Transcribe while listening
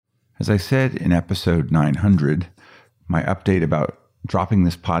As I said in episode 900, my update about dropping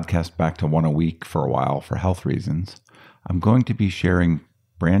this podcast back to one a week for a while for health reasons, I'm going to be sharing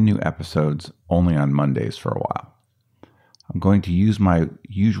brand new episodes only on Mondays for a while. I'm going to use my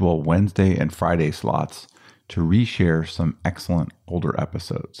usual Wednesday and Friday slots to reshare some excellent older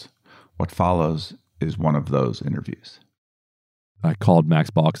episodes. What follows is one of those interviews. I called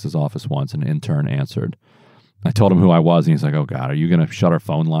Max Baux's office once, and an intern answered. I told him who I was, and he's like, "Oh God, are you going to shut our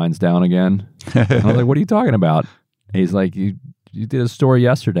phone lines down again?" And I was like, "What are you talking about?" And he's like, "You did a story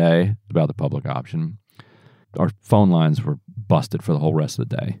yesterday about the public option. Our phone lines were busted for the whole rest of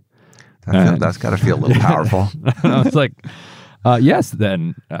the day." That's got to feel a little powerful. And I was like, "Yes,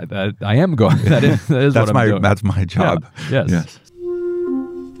 then I am going. That is what I'm doing. That's my job." Yeah. Yes.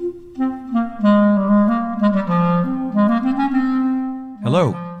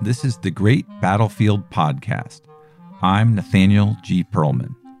 Hello, this is the Great Battlefield Podcast. I'm Nathaniel G.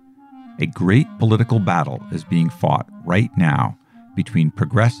 Perlman. A great political battle is being fought right now between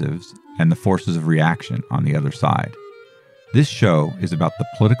progressives and the forces of reaction on the other side. This show is about the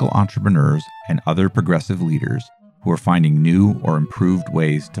political entrepreneurs and other progressive leaders who are finding new or improved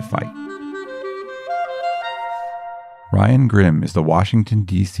ways to fight. Ryan Grim is the Washington,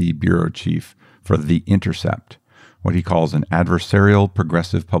 D.C. bureau chief for The Intercept, what he calls an adversarial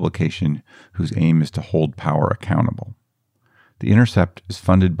progressive publication whose aim is to hold power accountable. The Intercept is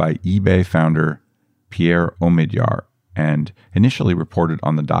funded by eBay founder Pierre Omidyar and initially reported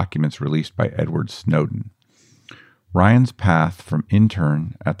on the documents released by Edward Snowden. Ryan's path from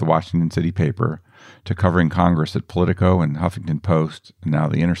intern at the Washington City paper to covering Congress at Politico and Huffington Post, and now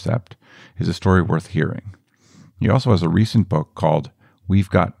The Intercept, is a story worth hearing. He also has a recent book called We've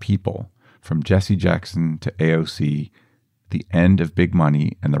Got People, From Jesse Jackson to AOC, The End of Big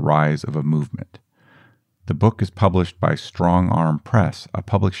Money and the Rise of a Movement. The book is published by Strong Arm Press, a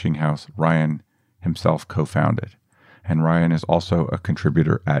publishing house Ryan himself co-founded. And Ryan is also a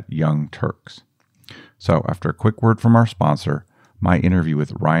contributor at Young Turks. So after a quick word from our sponsor, my interview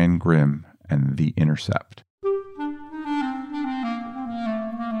with Ryan Grim and The Intercept.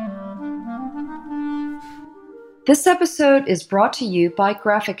 This episode is brought to you by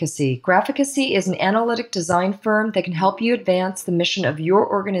Graphicacy. Graphicacy is an analytic design firm that can help you advance the mission of your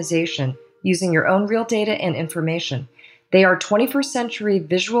organization using your own real data and information. They are 21st century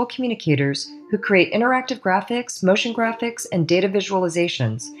visual communicators who create interactive graphics, motion graphics, and data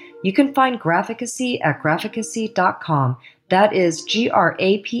visualizations. You can find Graphicacy at graphicacy.com. That is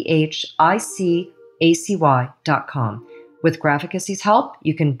GRAPHICACY.com. With Graphicacy's help,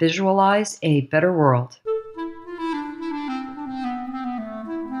 you can visualize a better world.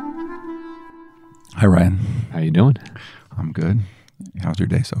 Hi, Ryan. How you doing? I'm good. How's your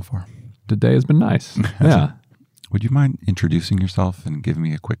day so far? The day has been nice. Yeah. Would you mind introducing yourself and giving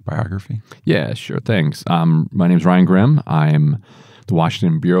me a quick biography? Yeah, sure. Thanks. My name is Ryan Grim. I'm the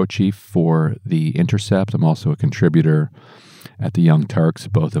Washington bureau chief for The Intercept. I'm also a contributor at the Young Turks,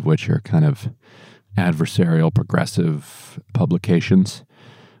 both of which are kind of adversarial, progressive publications.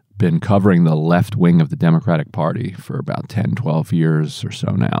 Been covering the left wing of the Democratic Party for about 10, 12 years or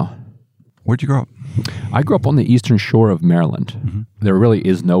so now. Where'd you grow up? I grew up on the eastern shore of Maryland. Mm-hmm. There really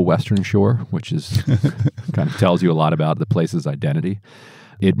is no western shore, which is kind of tells you a lot about the place's identity.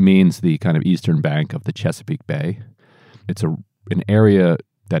 It means the kind of eastern bank of the Chesapeake Bay. It's an area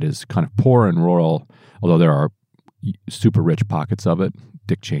that is kind of poor and rural, although there are super rich pockets of it.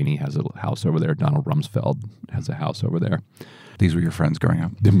 Dick Cheney has a house over there. Donald Rumsfeld has a house over there. These were your friends growing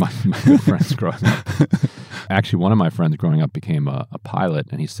up? My good friends growing up. Actually, one of my friends growing up became a pilot,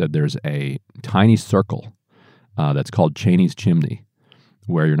 and he said there's a tiny circle that's called Cheney's Chimney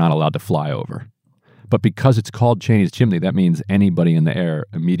where you're not allowed to fly over. But because it's called Cheney's Chimney, that means anybody in the air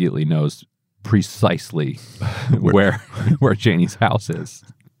immediately knows precisely where Cheney's house is.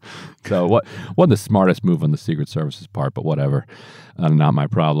 So wasn't the smartest move on the Secret Service's part, but whatever. Not my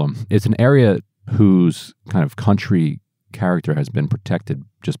problem. It's an area whose kind of country character has been protected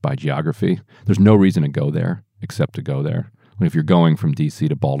just by geography. There's no reason to go there except to go there. If you're going from D.C.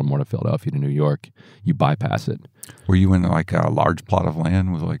 to Baltimore to Philadelphia to New York, you bypass it. Were you in like a large plot of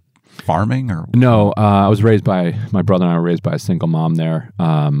land with like farming or? No, I was raised by, my brother and I were raised by a single mom there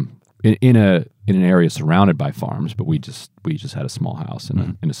in an area surrounded by farms, but we just had a small house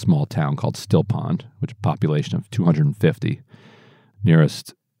in a small town called Still Pond, which a population of 250.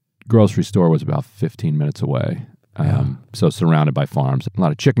 Nearest grocery store was about 15 minutes away. So surrounded by farms, a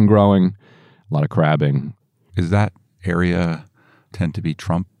lot of chicken growing, a lot of crabbing. Is that area tend to be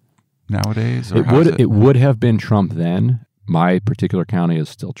Trump nowadays? It would have been Trump then. My particular county is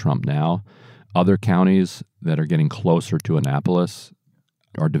still Trump now. Other counties that are getting closer to Annapolis,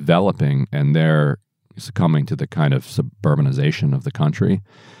 are developing, and they're succumbing to the kind of suburbanization of the country.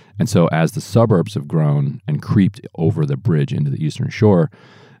 And so as the suburbs have grown and creeped over the bridge into the Eastern Shore,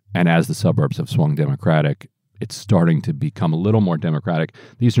 and as the suburbs have swung Democratic, it's starting to become a little more Democratic.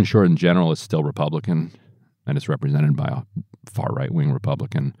 The Eastern Shore in general is still Republican, and it's represented by a far right-wing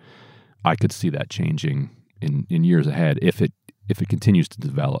Republican. I could see that changing in years ahead if it continues to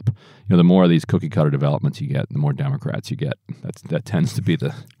develop. The more of these cookie-cutter developments you get, the more Democrats you get. That tends to be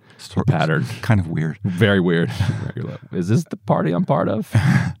the pattern. Kind of weird. Very weird. Is this the party I'm part of?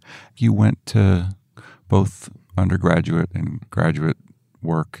 You went to both undergraduate and graduate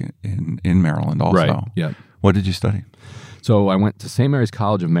work in Maryland also. Right, yeah. What did you study? So I went to St. Mary's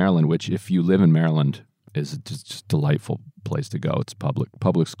College of Maryland, which if you live in Maryland is just a delightful place to go. It's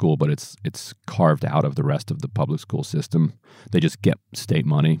public school, but it's carved out of the rest of the public school system. They just get state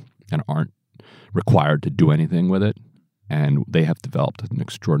money and aren't required to do anything with it. And they have developed an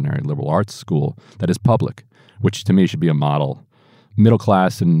extraordinary liberal arts school that is public, which to me should be a model. Middle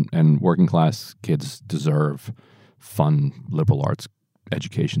class and working class kids deserve fun liberal arts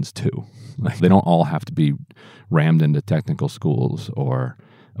educations too. Like, they don't all have to be rammed into technical schools or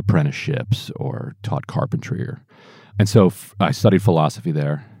apprenticeships or taught carpentry. And so I studied philosophy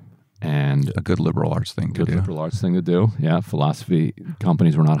there. And a good liberal arts thing to do. Good liberal arts thing to do, yeah. Philosophy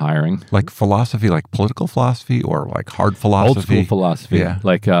companies were not hiring. Like philosophy, like political philosophy or like hard philosophy? Old school philosophy, yeah.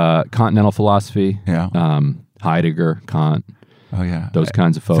 Like continental philosophy, yeah. Heidegger, Kant, oh yeah, those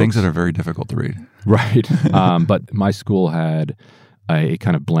kinds of folks. Things that are very difficult to read. Right. But my school had a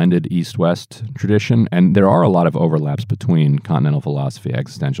kind of blended East-West tradition, and there are a lot of overlaps between continental philosophy,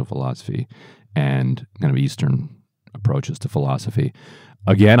 existential philosophy, and kind of Eastern approaches to philosophy.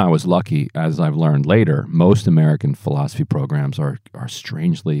 Again, I was lucky, as I've learned later. Most American philosophy programs are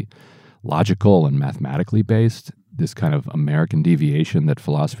strangely logical and mathematically based. This kind of American deviation that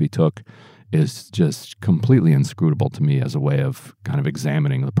philosophy took is just completely inscrutable to me as a way of kind of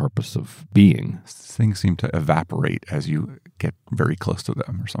examining the purpose of being. Things seem to evaporate as you get very close to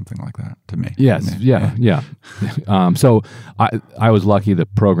them or something like that, to me. Yes, yeah. So I was lucky. The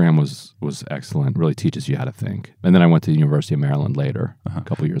program was excellent, really teaches you how to think. And then I went to the University of Maryland later, a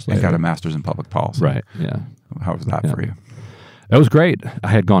couple years later. And got a master's in public policy. Right, yeah. How was that for you? It was great. I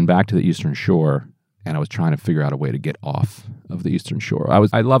had gone back to the Eastern Shore, and I was trying to figure out a way to get off of the Eastern Shore.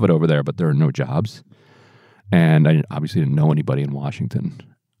 I love it over there, but there are no jobs. And I obviously didn't know anybody in Washington.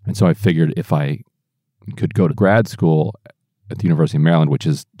 And so I figured if I could go to grad school at the University of Maryland, which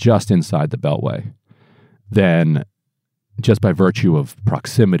is just inside the Beltway, then just by virtue of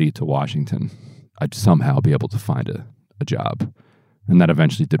proximity to Washington, I'd somehow be able to find a job. And that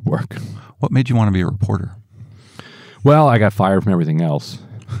eventually did work. What made you want to be a reporter? Well, I got fired from everything else.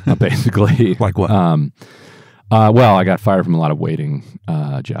 Basically. Like what? Well, I got fired from a lot of waiting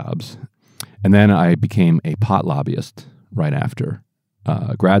jobs. And then I became a pot lobbyist right after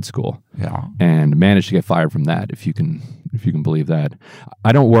grad school. Yeah. And managed to get fired from that, if you can believe that.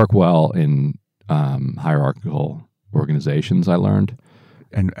 I don't work well in hierarchical organizations, I learned.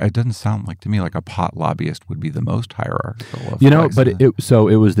 And it doesn't sound like to me like a pot lobbyist would be the most hierarchical of places. But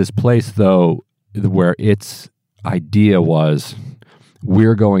it was this place, though, where its idea was,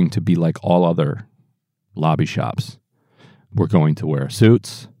 we're going to be like all other lobby shops. We're going to wear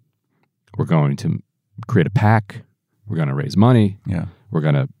suits. We're going to create a PAC. We're going to raise money. Yeah. We're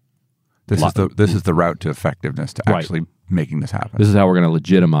going to... This is the route to effectiveness to actually making this happen. This is how we're going to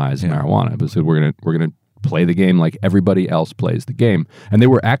legitimize marijuana. Because we're going to play the game like everybody else plays the game. And they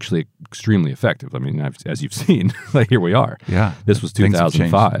were actually extremely effective. I mean, as you've seen, like here we are. Yeah. This was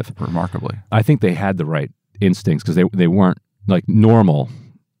 2005. Remarkably. I think they had the right instincts because they weren't like normal.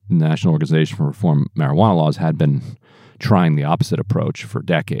 National Organization for Reform Marijuana Laws had been trying the opposite approach for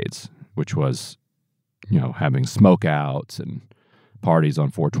decades, which was, having smokeouts and parties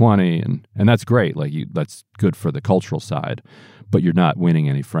on 420, and that's great. Like that's good for the cultural side, but you're not winning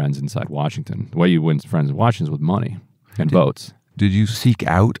any friends inside Washington. The way you win friends in Washington is with money and votes. Did you seek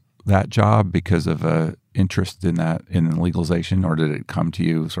out that job because of a interest in legalization, or did it come to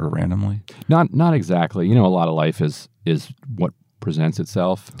you sort of randomly? Not exactly. A lot of life is what presents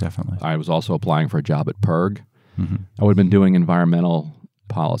itself. Definitely. I was also applying for a job at PERG. Mm-hmm. I would have been doing environmental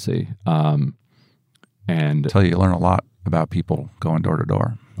policy. And tell you learn a lot about people going door to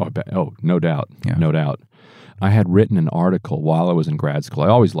door. Oh, no doubt. Yeah. No doubt. I had written an article while I was in grad school. I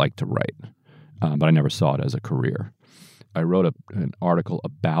always liked to write, but I never saw it as a career. I wrote an article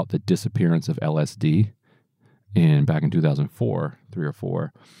about the disappearance of LSD back in 2004, 3 or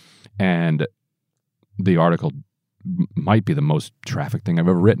 4. And the article might be the most trafficked thing I've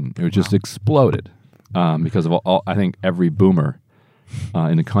ever written. It just exploded because of all. I think every boomer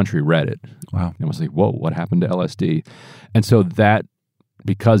in the country read it. Wow. And was like, whoa, what happened to LSD? And so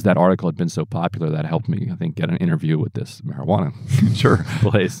because that article had been so popular, that helped me, I think, get an interview with this marijuana Sure.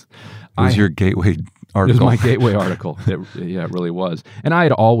 place. It was your gateway article. It was my gateway article. It really was. And I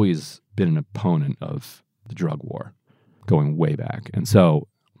had always been an opponent of the drug war, going way back. And so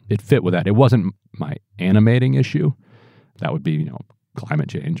it fit with that. It wasn't my animating issue. That would be, climate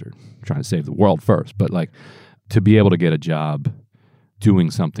change or trying to save the world first. But like to be able to get a job doing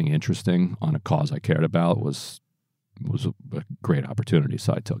something interesting on a cause I cared about was a great opportunity.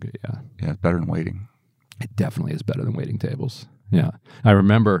 So I took it. Yeah. Yeah. It's better than waiting. It definitely is better than waiting tables. Yeah. I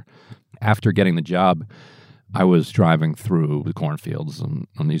remember after getting the job, I was driving through the cornfields on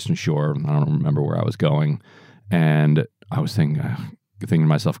the Eastern Shore. I don't remember where I was going. And I was thinking to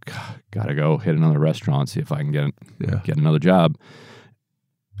myself, gotta go hit another restaurant, see if I can get another job.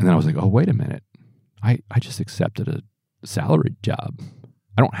 And then I was like, oh, wait a minute. I just accepted a salaried job.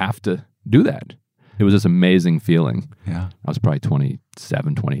 I don't have to do that. It was this amazing feeling. Yeah. I was probably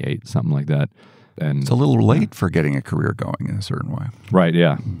 27, 28, something like that. And it's a little late for getting a career going in a certain way. Right,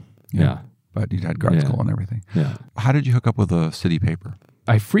 yeah. Yeah. But you'd had grad school and everything. Yeah. How did you hook up with a city paper?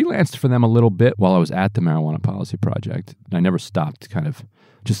 I freelanced for them a little bit while I was at the Marijuana Policy Project. I never stopped kind of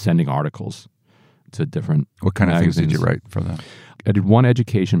just sending articles to different What kind magazines. of things did you write for them? I did one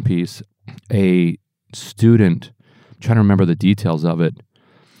education piece. A student, I'm trying to remember the details of it,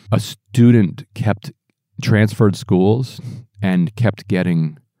 a student transferred schools and kept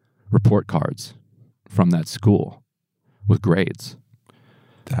getting report cards from that school with grades.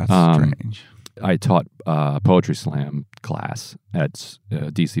 That's strange. I taught poetry slam class at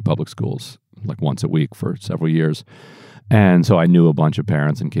DC public schools like once a week for several years. And so I knew a bunch of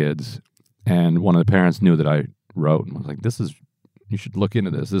parents and kids. And one of the parents knew that I wrote and was like, you should look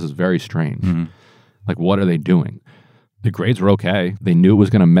into this. This is very strange. Mm-hmm. Like, what are they doing? The grades were okay. They knew it was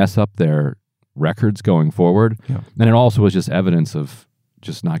going to mess up their records going forward. Yeah. And it also was just evidence of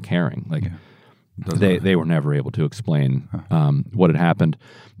just not caring. Like, they were never able to explain what had happened.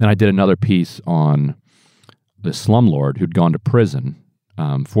 Then I did another piece on the slumlord who'd gone to prison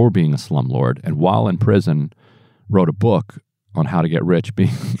for being a slumlord, and while in prison wrote a book on how to get rich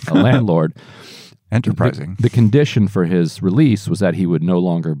being a landlord. Enterprising. The condition for his release was that he would no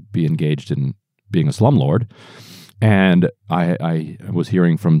longer be engaged in being a slumlord. And I was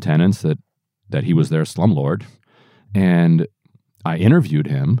hearing from tenants that he was their slumlord. And I interviewed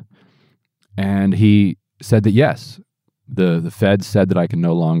him, and he said that, yes, the feds said that I can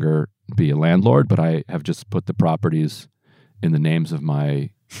no longer be a landlord, but I have just put the properties in the names of my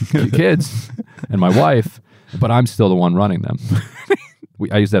kids and my wife, but I'm still the one running them.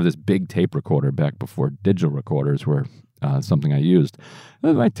 I used to have this big tape recorder back before digital recorders were something I used.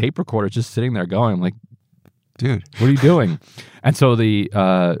 My tape recorder is just sitting there going, I'm like, dude, what are you doing? And so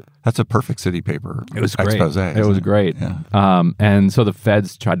that's a perfect city paper. It was great. Expose, it was great. Yeah. And so the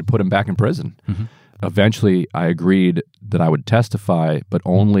feds tried to put him back in prison. Mm-hmm. Eventually, I agreed that I would testify, but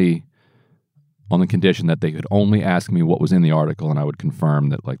only on the condition that they could only ask me what was in the article, and I would confirm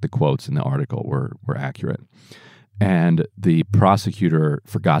that like the quotes in the article were accurate. And the prosecutor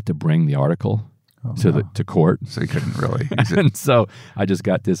forgot to bring the article to court. So he couldn't really use it. And so I just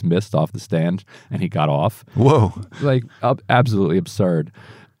got dismissed off the stand, and he got off. Whoa. Like absolutely absurd.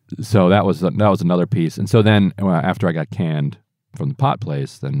 So that was another piece. And so then after I got canned from the pot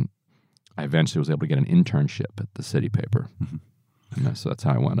place, then I eventually was able to get an internship at the city paper. Mm-hmm. And so that's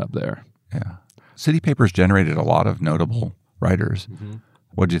how I wound up there. Yeah. City papers generated a lot of notable writers. Mm-hmm.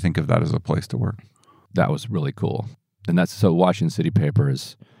 What did you think of that as a place to work? That was really cool. And so Washington City Paper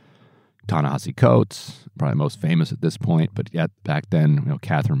is Ta-Nehisi Coates, probably most famous at this point, but yet back then,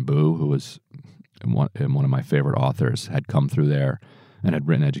 Catherine Boo, who was one of my favorite authors, had come through there and had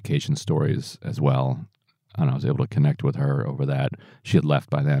written education stories as well. And I was able to connect with her over that. She had left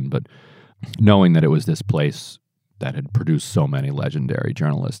by then, but knowing that it was this place that had produced so many legendary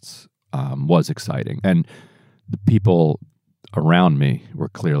journalists was exciting. And the people around me were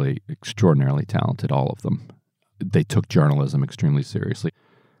clearly extraordinarily talented, all of them. They took journalism extremely seriously.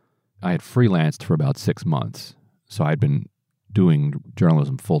 I had freelanced for about 6 months, so I'd been doing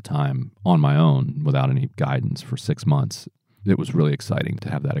journalism full-time on my own without any guidance for 6 months. It was really exciting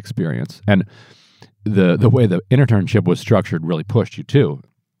to have that experience. And the way the internship was structured really pushed you too.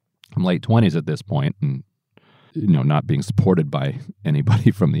 I'm late 20s at this point, and not being supported by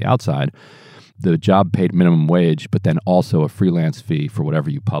anybody from the outside. The job paid minimum wage, but then also a freelance fee for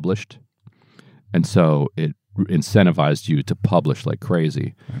whatever you published. And so it incentivized you to publish like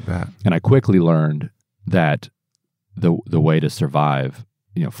crazy. I bet. And I quickly learned that the way to survive,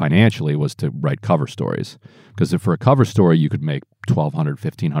 financially was to write cover stories. Because for a cover story, you could make $1,200,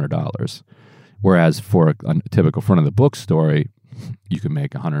 $1,500. Whereas for a typical front of the book story, you can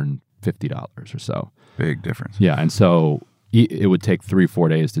make $150 or so. Big difference. Yeah, and so it would take 3-4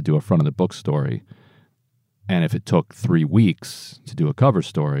 days to do a front of the book story, and if it took 3 weeks to do a cover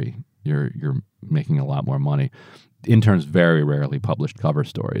story, you're making a lot more money. Interns very rarely published cover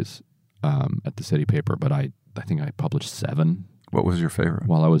stories at the City Paper, but I think I published 7. What was your favorite?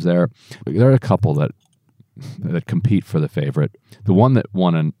 While I was there, there are a couple that compete for the favorite. The one that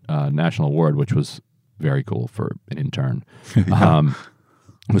won a national award, which was very cool for an intern,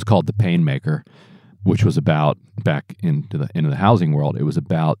 was called The Painmaker, which was about, back into the housing world, it was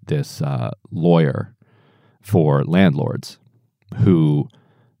about this lawyer for landlords who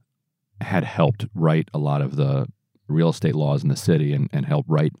had helped write a lot of the real estate laws in the city and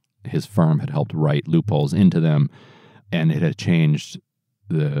his firm had helped write loopholes into them, and it had changed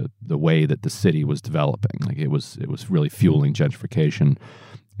the way that the city was developing. Like it was really fueling gentrification.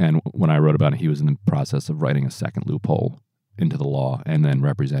 And when I wrote about it, he was in the process of writing a second loophole into the law and then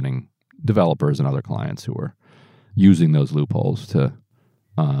representing developers and other clients who were using those loopholes to.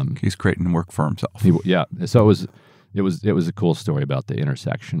 He's creating work for himself. So it was a cool story about the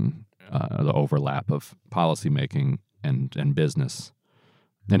intersection, the overlap of policymaking and business.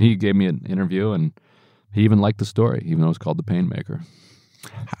 And he gave me an interview, and he even liked the story, even though it was called The Painmaker.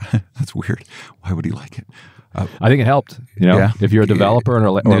 That's weird. Why would he like it? I think it helped. If you're a developer or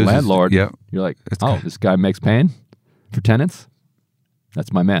a landlord, you're like, this guy makes pain for tenants.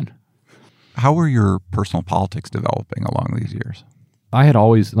 That's my man. How were your personal politics developing along these years? I had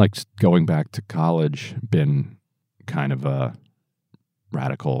always, like going back to college, been kind of a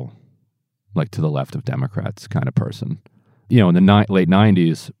radical, like to the left of Democrats kind of person. In the late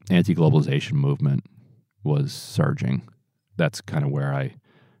 90s, anti-globalization movement was surging. That's kind of where I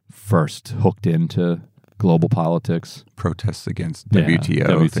first hooked into global politics. Protests against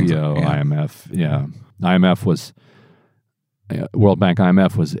WTO, IMF. Yeah. IMF was, World Bank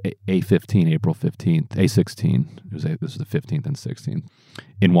IMF was A15, April 15th, A16. This was the 15th and 16th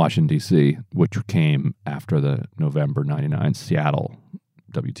in Washington, D.C., which came after the November 99 Seattle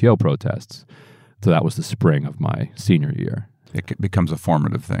WTO protests. So that was the spring of my senior year. It becomes a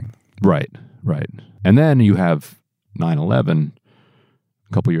formative thing. Right. And then you have 9/11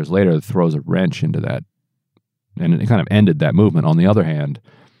 a couple years later that throws a wrench into that, and it kind of ended that movement. On the other hand,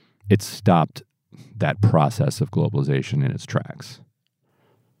 it stopped that process of globalization in its tracks.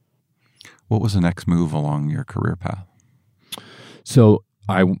 What was the next move along your career path? So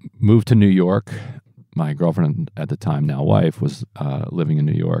I moved to New York. My girlfriend at the time, now wife, was living in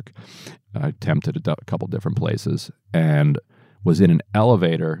New York. I attempted a couple different places and was in an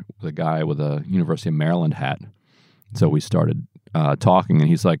elevator with a guy with a University of Maryland hat. So we started talking, and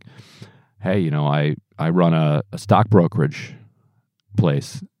he's like, hey, I run a stock brokerage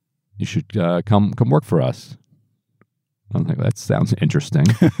place. You should come work for us. I'm like, that sounds interesting.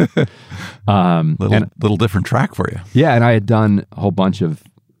 Little different track for you. Yeah, and I had done a whole bunch of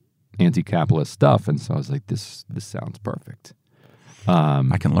anti-capitalist stuff, and so I was like, this sounds perfect.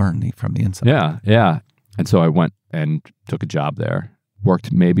 I can learn from the inside. Yeah. And so I went and took a job there.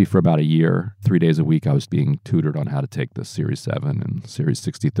 Worked maybe for about a year, 3 days a week. I was being tutored on how to take the Series 7 and Series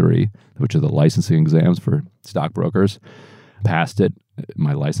 63, which are the licensing exams for stockbrokers. Passed it.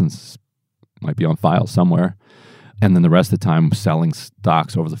 My license might be on file somewhere. And then the rest of the time selling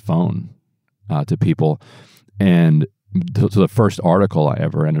stocks over the phone to people. And so the first article I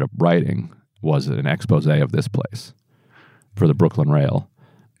ever ended up writing was an expose of this place for the Brooklyn Rail.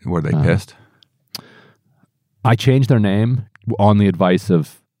 Were they pissed? I changed their name on the advice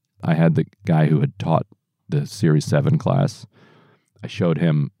of, I had the guy who had taught the Series 7 class. I showed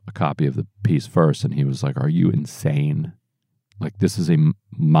him a copy of the piece first, and he was like, are you insane? Like, this is a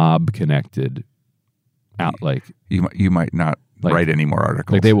mob-connected You might not write any more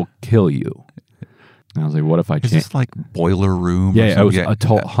articles. Like, they will kill you. And I was like, what if I change? Is this like Boiler Room? Yeah, it was a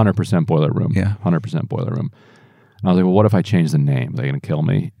 100% Boiler Room. Yeah. 100% Boiler Room. And I was like, well, what if I change the name? Are they going to kill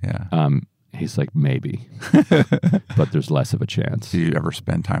me? Yeah. He's like, maybe. But there's less of a chance. Do you ever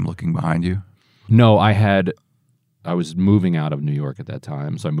spend time looking behind you? No, I was moving out of New York at that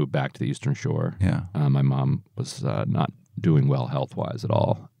time, so I moved back to the Eastern Shore. Yeah. My mom was not doing well health-wise at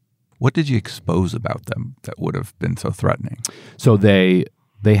all. What did you expose about them that would have been so threatening? So they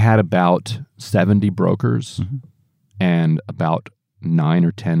had about 70 brokers and about 9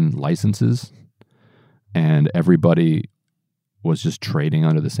 or 10 licenses, and everybody was just trading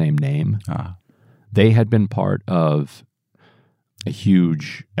under the same name. They had been part of a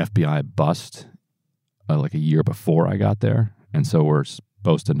huge FBI bust like a year before I got there, and so we're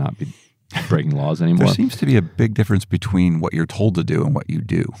supposed to not be breaking laws anymore. There seems to be a big difference between what you're told to do and what you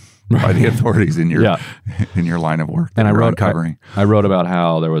do by the authorities in your in your line of work. And I wrote uncovering. I wrote about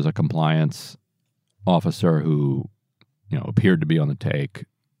how there was a compliance officer who, appeared to be on the take.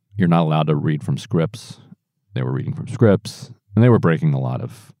 You're not allowed to read from scripts. They were reading from scripts, and they were breaking a lot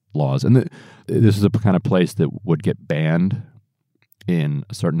of laws. And this is a kind of place that would get banned in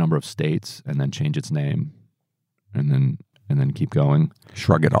a certain number of states and then change its name, and then keep going.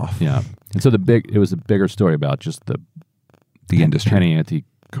 Shrug it off. Yeah. And so it was a bigger story about just the industry. Penny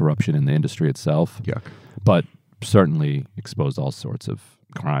anti-corruption in the industry itself. Yuck. But certainly exposed all sorts of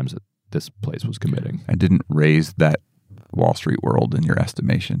crimes that this place was committing. And didn't raise that Wall Street world in your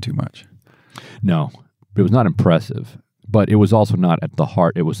estimation too much. No, it was not impressive, but it was also not at the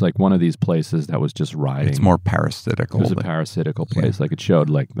heart. It was like one of these places that was just riding. It's more parasitical. It was a parasitical place. Yeah. Like it showed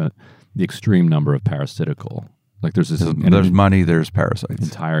like the extreme number of parasitical. Like there's money, there's parasites.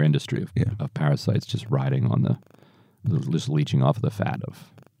 Entire industry of parasites just riding on just leeching off of the fat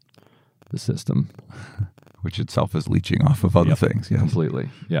of the system. Which itself is leeching off of other things. Yes. Completely.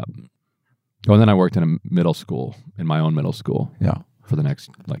 Yeah. Oh, and then I worked in my own middle school. Yeah. For the next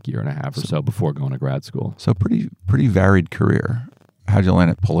year and a half or so before going to grad school. So pretty varied career. How'd you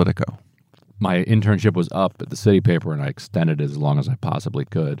land at Politico? My internship was up at the city paper, and I extended it as long as I possibly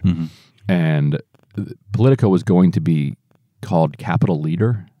could. Mm-hmm. And Politico was going to be called Capitol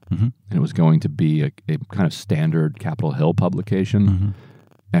Leader, mm-hmm. and it was going to be a kind of standard Capitol Hill publication. Mm-hmm.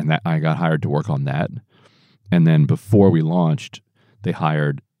 And that I got hired to work on that. And then before we launched, they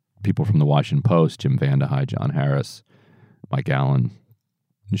hired people from the Washington Post, Jim Vandehei, John Harris, Mike Allen,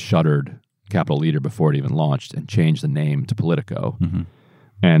 shuttered Capitol Leader before it even launched and changed the name to Politico. Mm-hmm.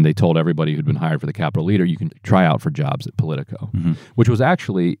 And they told everybody who'd been hired for the Capitol Leader, you can try out for jobs at Politico, mm-hmm. which was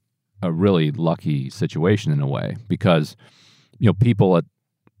actually a really lucky situation in a way because, people at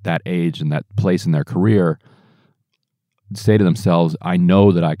that age and that place in their career say to themselves, I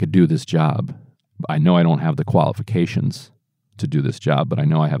know that I could do this job. I know I don't have the qualifications to do this job, but I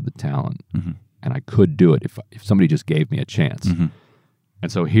know I have the talent, mm-hmm. and I could do it if somebody just gave me a chance. Mm-hmm.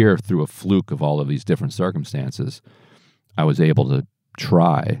 And so here, through a fluke of all of these different circumstances, I was able to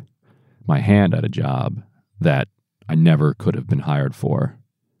try my hand at a job that I never could have been hired for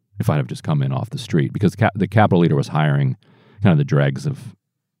if I'd have just come in off the street, because the Capitol Leader was hiring kind of the dregs of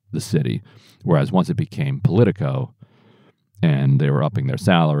the city, whereas once it became Politico, and they were upping their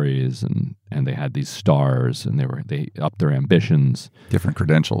salaries, and they had these stars, and they upped their ambitions. Different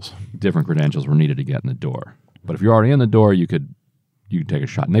credentials were needed to get in the door. But if you're already in the door, you could take a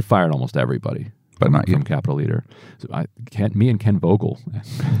shot. And they fired almost everybody, but not you. From Capitol Leader. So me and Ken Vogel.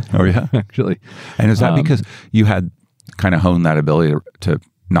 Oh yeah, actually. And is that because you had kind of honed that ability to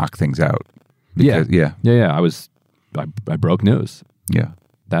knock things out? Because, yeah. I broke news. Yeah,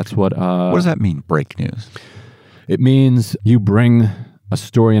 that's what. What does that mean? Break news. It means you bring a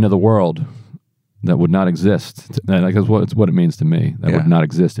story into the world that would not exist. That's what it means to me. That would not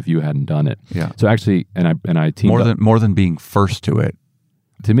exist if you hadn't done it. Yeah. So actually, and I teamed up. More than being first to it.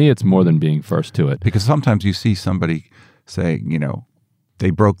 To me, it's more than being first to it. Because sometimes you see somebody say, they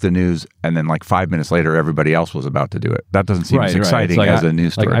broke the news, and then 5 minutes later, everybody else was about to do it. That doesn't seem as exciting as a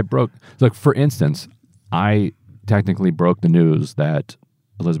news story. For instance, I technically broke the news that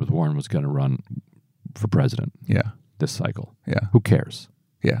Elizabeth Warren was going to run for president. Yeah. This cycle. Yeah. Who cares?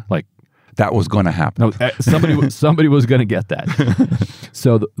 Yeah. That was going to happen. No, somebody was going to get that.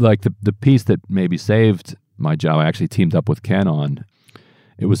 So the piece that maybe saved my job, I actually teamed up with Ken on.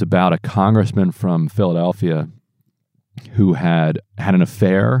 It was about a congressman from Philadelphia who had an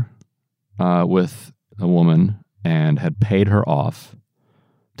affair with a woman and had paid her off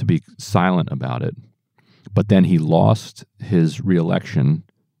to be silent about it. But then he lost his reelection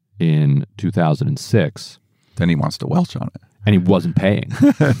in 2006. Then he wants to welch on it. And he wasn't paying.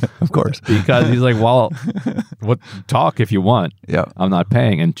 Of course. Because he's like, well, talk if you want. Yeah. I'm not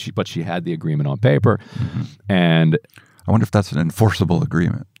paying. But she had the agreement on paper. Mm-hmm. And I wonder if that's an enforceable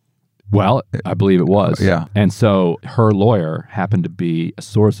agreement. Well, I believe it was. Yeah. And so her lawyer happened to be a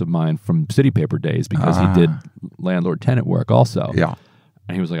source of mine from city paper days because he did landlord-tenant work also. Yeah.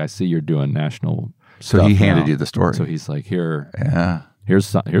 And he was like, I see you're doing national So stuff he handed now. you the story. So he's like, here. Yeah. Here's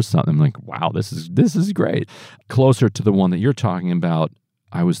something. I'm like, wow, this is great. Closer to the one that you're talking about,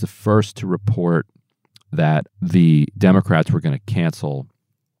 I was the first to report that the Democrats were going to cancel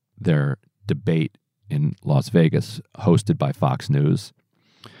their debate in Las Vegas, hosted by Fox News.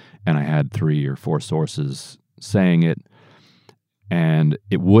 And I had 3 or 4 sources saying it. And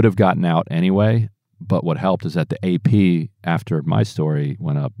it would have gotten out anyway. But what helped is that the AP, after my story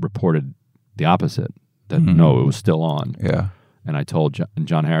went up, reported the opposite, that no, it was still on. Yeah. And I told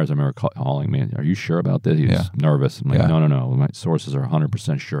John Harris, I remember calling me, are you sure about this? He was nervous. I'm like, no. My sources are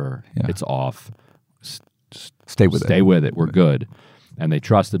 100% sure. Yeah. It's off. Stay with it. Stay with it. We're good. And they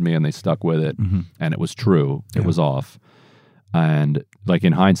trusted me and they stuck with it. And it was true. It was off. And like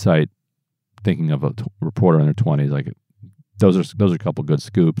in hindsight, thinking of a reporter in their 20s, like those are a couple good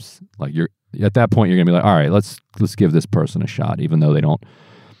scoops. Like you're at that point, you're gonna be like, all right, let's give this person a shot, even though they don't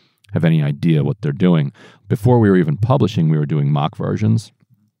have any idea what they're doing. Before we were even publishing, we were doing mock versions,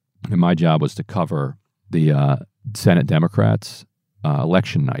 and my job was to cover the Senate Democrats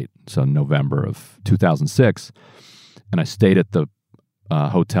election night, so November of 2006, and I stayed at the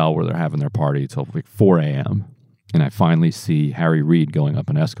hotel where they're having their party till like 4 a.m. And I finally see Harry Reid going up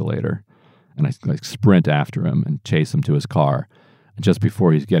an escalator, and I like sprint after him and chase him to his car. And just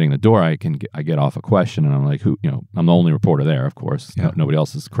before he's getting the door, I get off a question, and I'm like, I'm the only reporter there, of course. Yeah. Nobody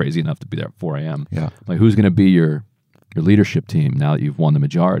else is crazy enough to be there at 4 a.m. Yeah. Like, who's going to be your leadership team now that you've won the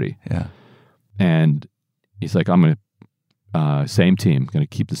majority? Yeah. And he's like, I'm going to same team, going to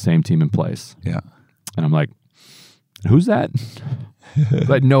keep the same team in place. Yeah. And I'm like, who's that?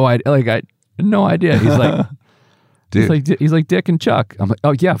 Like, no idea. Like, I had no idea. He's like, he's like Dick and Chuck. I'm like,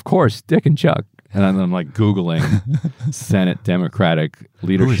 oh yeah, of course, Dick and Chuck. And then I'm like Googling Senate Democratic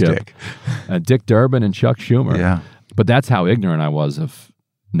leadership. Who is Dick? Dick Durbin and Chuck Schumer. Yeah. But that's how ignorant I was of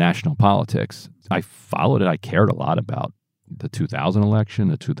national politics. I followed it. I cared a lot about the 2000 election,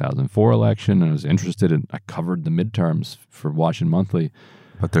 the 2004 election. I was interested in, I covered the midterms for Washington Monthly.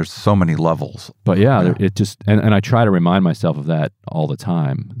 But there's so many levels. But yeah. It just, and I try to remind myself of that all the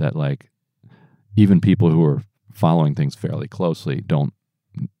time, that like even people who are following things fairly closely don't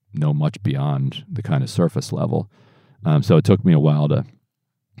know much beyond the kind of surface level. So it took me a while to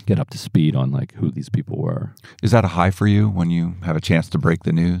get up to speed on like who these people were. Is that a high for you when you have a chance to break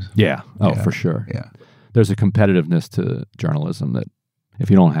the news? Yeah. Oh, for sure. Yeah. There's a competitiveness to journalism that if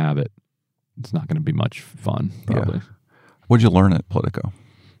you don't have it, it's not going to be much fun, probably. Yeah. What'd you learn at Politico?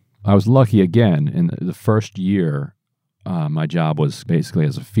 I was lucky again. In the first year, my job was basically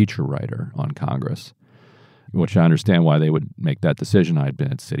as a feature writer on Congress, which I understand why they would make that decision. I'd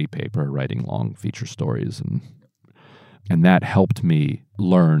been at City Paper writing long feature stories, and that helped me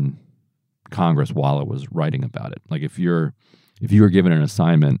learn Congress while I was writing about it. Like if you were given an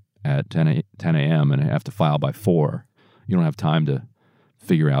assignment at 10 a.m. and have to file by 4, you don't have time to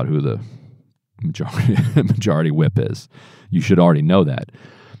figure out who the majority whip is. You should already know that.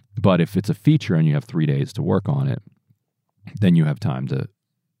 But if it's a feature and you have 3 days to work on it, then you have time to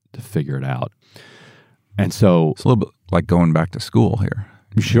figure it out. And so it's a little bit like going back to school here.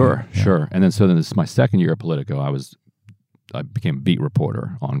 Sure. And then this is my second year at Politico. I became a beat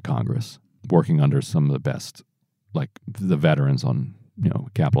reporter on Congress, working under some of the best, like the veterans on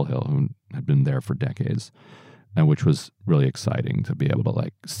Capitol Hill who had been there for decades, and which was really exciting to be able to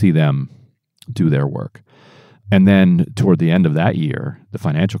like see them do their work. And then toward the end of that year, the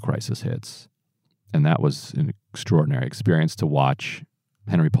financial crisis hits, and that was an extraordinary experience to watch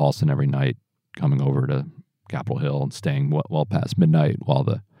Henry Paulson every night coming over to Capitol Hill and staying well past midnight while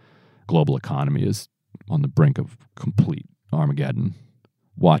the global economy is on the brink of complete Armageddon.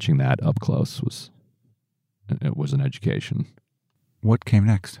 Watching that up close was an education. What came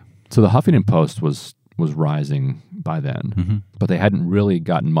next? So the Huffington Post was rising by then, but they hadn't really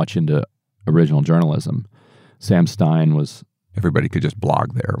gotten much into original journalism. Sam Stein was... Everybody could just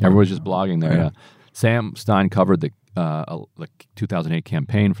blog there. Everyone was just blogging there, yeah. Sam Stein covered the 2008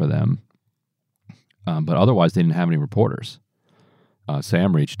 campaign for them. But otherwise, they didn't have any reporters.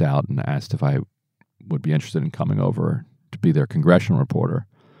 Sam reached out and asked if I would be interested in coming over to be their congressional reporter.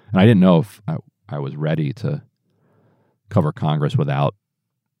 And I didn't know if I was ready to cover Congress without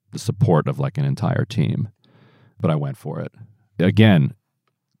the support of like an entire team. But I went for it. Again,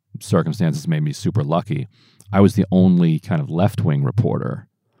 circumstances made me super lucky. I was the only kind of left-wing reporter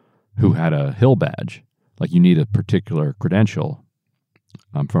who had a Hill badge. Like you need a particular credential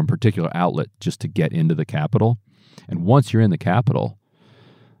from a particular outlet just to get into the Capitol. And once you're in the Capitol,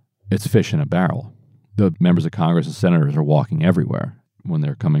 it's fish in a barrel. The members of Congress and senators are walking everywhere. When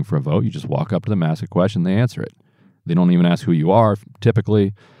they're coming for a vote, you just walk up to them, ask a question, they answer it. They don't even ask who you are,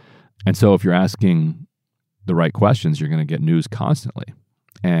 typically. And so if you're asking the right questions, you're going to get news constantly.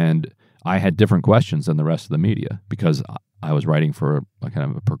 And I had different questions than the rest of the media because I was writing for a kind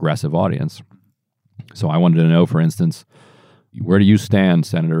of a progressive audience. So I wanted to know, for instance, where do you stand,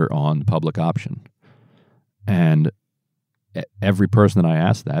 Senator, on the public option? And every person that I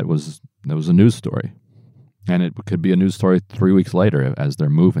asked that was a news story. And it could be a news story 3 weeks later as they're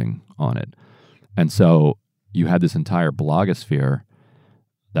moving on it. And so you had this entire blogosphere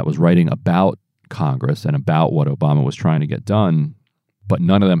that was writing about Congress and about what Obama was trying to get done, but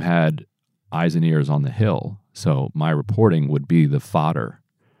none of them had eyes and ears on the Hill. So my reporting would be the fodder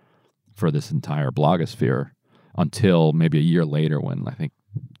for this entire blogosphere until maybe a year later when I think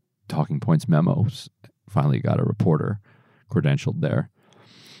Talking Points Memos finally got a reporter credentialed there.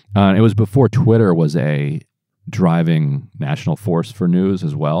 It was before Twitter was a driving national force for news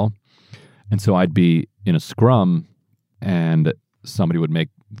as well. And so I'd be in a scrum and somebody would make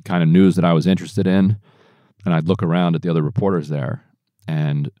the kind of news that I was interested in, and I'd look around at the other reporters there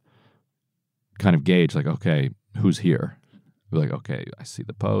and kind of gauge, like, okay, who's here? Be like, okay, I see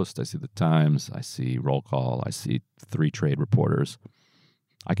the Post, I see the Times, I see Roll Call, I see 3 trade reporters.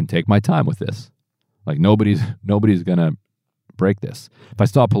 I can take my time with this. Like, nobody's going to break this. If I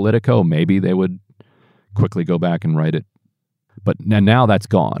saw Politico, maybe they would quickly go back and write it. But now that's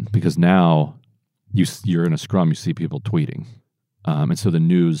gone, because now you're in a scrum, you see people tweeting. And so the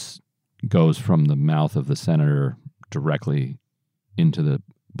news goes from the mouth of the senator directly into the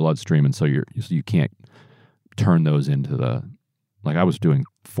bloodstream. And so you can't turn those into like I was doing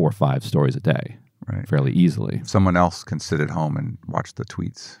 4 or 5 stories a day, right, fairly easily. Someone else can sit at home and watch the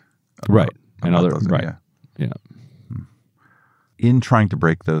tweets. Right. And other, those, right. Yeah. In trying to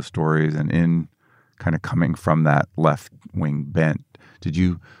break those stories and in kind of coming from that left-wing bent, did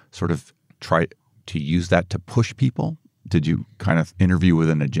you sort of try to use that to push people? Did you kind of interview with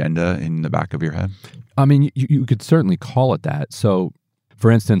an agenda in the back of your head? I mean, you could certainly call it that. So, for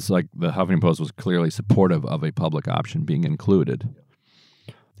instance, like the Huffington Post was clearly supportive of a public option being included.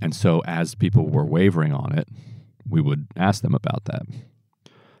 And so as people were wavering on it, we would ask them about that.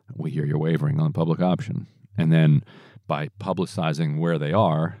 We hear you're wavering on the public option. And then by publicizing where they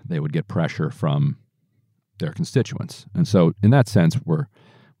are, they would get pressure from their constituents. And so in that sense, we're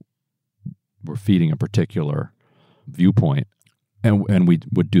feeding a particular viewpoint. And we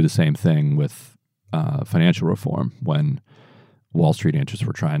would do the same thing with financial reform when Wall Street interests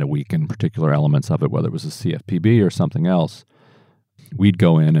were trying to weaken particular elements of it, whether it was a CFPB or something else. We'd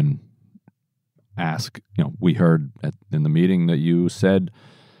go in and ask, we heard in the meeting that you said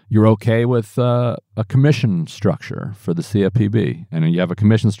you're okay with a commission structure for the CFPB. And you have a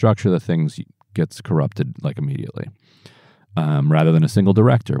commission structure, the things gets corrupted like immediately, rather than a single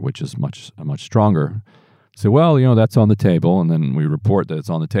director, which is much stronger. So, well, that's on the table. And then we report that it's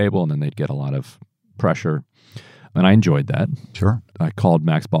on the table, and then they'd get a lot of pressure. And I enjoyed that. Sure. I called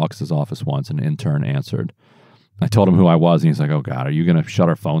Max Baucus's office once, and an intern answered. I told him who I was, and he's like, oh, God, are you going to shut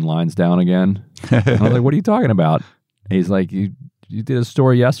our phone lines down again? And I was like, what are you talking about? And he's like, you did a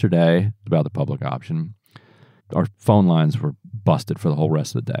story yesterday about the public option. Our phone lines were busted for the whole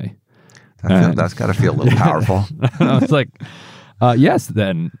rest of the day. That's got to feel a little powerful. And I was like, yes,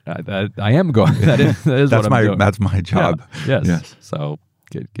 then I am going. That is what I'm doing. That's my job. Yeah, yes. So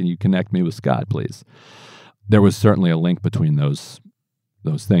can you connect me with Scott, please? There was certainly a link between those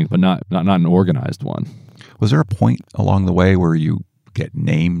things, but not an organized one. Was there a point along the way where you get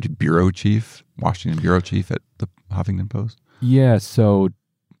named bureau chief, Washington bureau chief at the Huffington Post? Yeah. So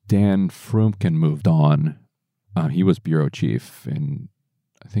Dan Frumkin moved on. He was bureau chief, and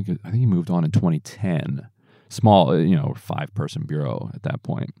I think he moved on in 2010. Small, 5-person bureau at that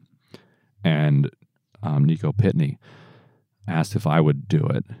point. And Nico Pitney asked if I would do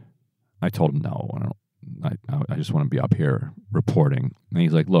it. I told him no. I just want to be up here reporting. And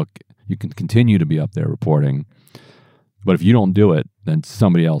he's like, look, you can continue to be up there reporting, but if you don't do it, then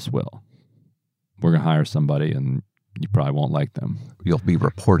somebody else will. We're going to hire somebody, and you probably won't like them. You'll be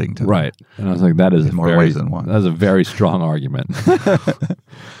reporting to them. Right. And I was like, that is in more ways than one. That's a very strong argument.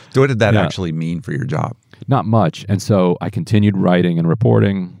 So what did that actually mean for your job? Not much. And so I continued writing and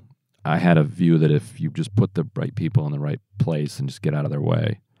reporting. I had a view that if you just put the right people in the right place and just get out of their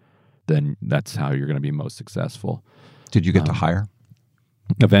way, then that's how you're going to be most successful. Did you get to hire?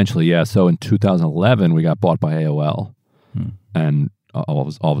 Eventually, yeah. So in 2011, we got bought by AOL. And all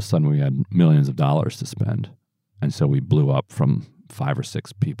of a sudden, we had millions of dollars to spend. And so we blew up from 5 or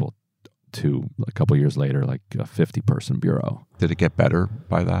 6 people to a couple of years later, like a 50-person bureau. Did it get better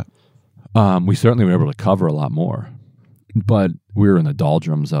by that? We certainly were able to cover a lot more. But we were in the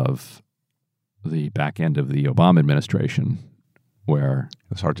doldrums of the back end of the Obama administration, where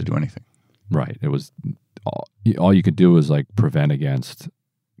it was hard to do anything. Right. It was all you could do was like prevent against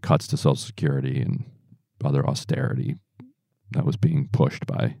cuts to Social Security and other austerity that was being pushed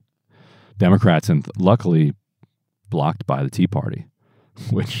by Democrats, and luckily blocked by the Tea Party,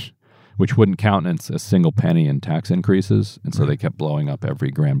 which wouldn't countenance a single penny in tax increases, and so they kept blowing up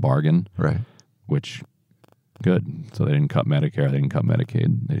every grand bargain. Right. Which, good. So they didn't cut Medicare, they didn't cut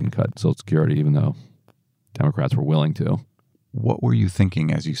Medicaid, they didn't cut Social Security, even though Democrats were willing to. What were you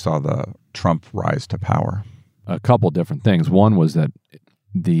thinking as you saw the Trump rise to power? A couple different things. One was that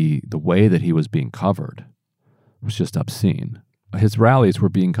the way that he was being covered was just obscene. His rallies were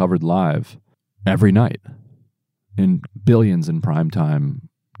being covered live every night in billions in primetime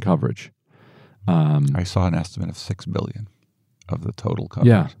coverage. I saw an estimate of $6 billion of the total coverage.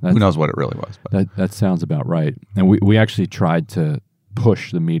 Yeah, who knows what it really was? But that sounds about right. And we actually tried to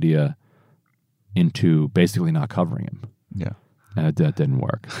push the media into basically not covering him. Yeah, and that didn't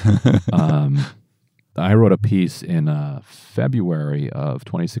work. I wrote a piece in February of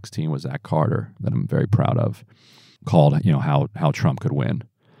 2016 with Zach Carter that I'm very proud of, called how Trump could win.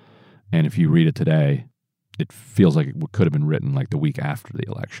 And if you read it today, it feels like it could have been written like the week after the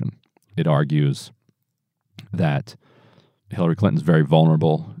election. It argues that Hillary Clinton's very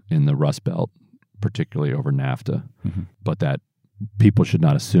vulnerable in the Rust Belt, particularly over NAFTA, but that people should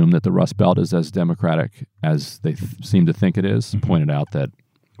not assume that the Rust Belt is as democratic as they seem to think it is. Pointed out that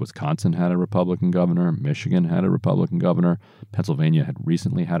Wisconsin had a Republican governor, Michigan had a Republican governor, Pennsylvania had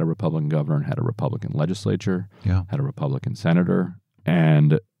recently had a Republican governor and had a Republican legislature, had a Republican senator,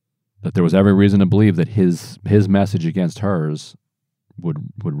 and that there was every reason to believe that his message against hers would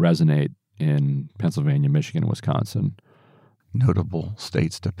resonate in Pennsylvania, Michigan, and Wisconsin. Notable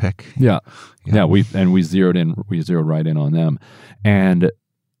states to pick. Yeah. We zeroed right in on them. And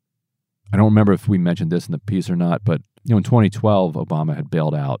I don't remember if we mentioned this in the piece or not, but in 2012, Obama had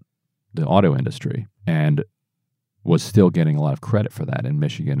bailed out the auto industry and was still getting a lot of credit for that in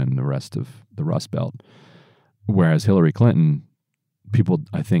Michigan and the rest of the Rust Belt. Whereas Hillary Clinton, people,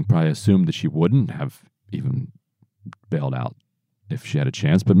 I think, probably assumed that she wouldn't have even bailed out if she had a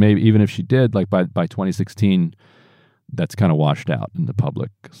chance. But maybe even if she did, like by 2016, that's kind of washed out in the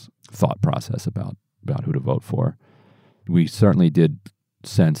public's thought process about who to vote for. We certainly did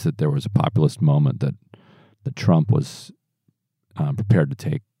sense that there was a populist moment that Trump was prepared to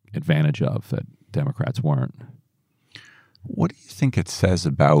take advantage of that Democrats weren't. What do you think it says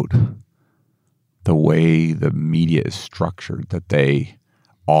about the way the media is structured, that they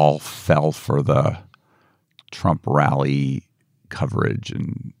all fell for the Trump rally coverage?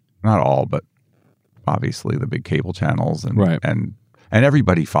 And not all, but obviously the big cable channels and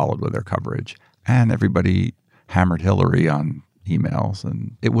everybody followed with their coverage, and everybody hammered Hillary on emails,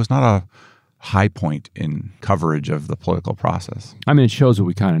 and it was not a high point in coverage of the political process. I mean, it shows what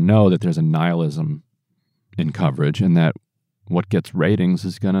we kind of know, that there's a nihilism in coverage, and that what gets ratings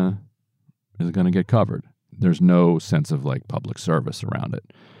is gonna get covered. There's no sense of like public service around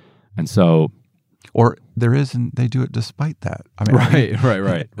it, and so. Or there isn't. They do it despite that. I mean,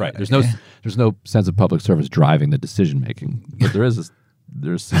 right. There's no sense of public service driving the decision making, but there's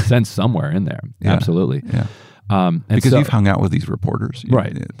a sense somewhere in there. Yeah, absolutely. Yeah. Because you've hung out with these reporters,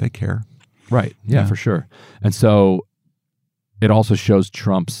 right? They care, right? Yeah, for sure. And so it also shows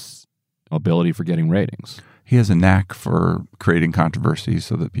Trump's ability for getting ratings. He has a knack for creating controversy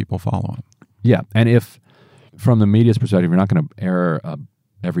so that people follow him. Yeah, and if from the media's perspective, you're not going to air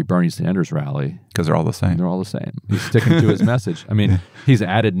every Bernie Sanders rally. Because they're all the same. They're all the same. He's sticking to his message. I mean, he's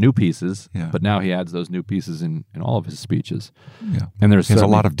added new pieces, but now he adds those new pieces in all of his speeches. Yeah. And there's a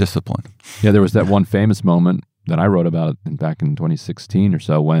lot of discipline. Yeah, there was that one famous moment that I wrote about back in 2016 or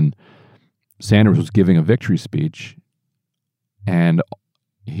so when Sanders was giving a victory speech and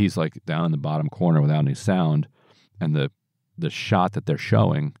he's like down in the bottom corner without any sound, and the shot that they're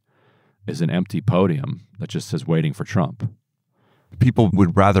showing is an empty podium that just says waiting for Trump. People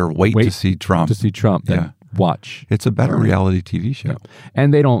would rather wait to see Trump. Than watch. It's a better reality TV show. Yeah.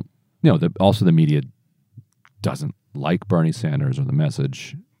 And they don't, also the media doesn't like Bernie Sanders or the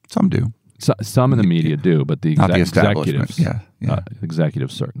message. Some do. Some in the media do, but the executives,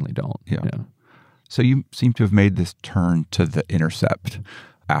 executives certainly don't. Yeah. So you seem to have made this turn to the Intercept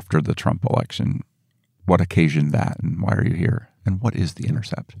after the Trump election. What occasioned that, and why are you here? And what is the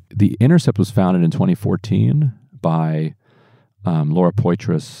Intercept? The Intercept was founded in 2014 by Laura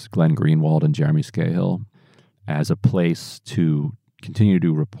Poitras, Glenn Greenwald, and Jeremy Scahill as a place to continue to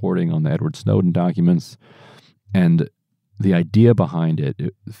do reporting on the Edward Snowden documents. And the idea behind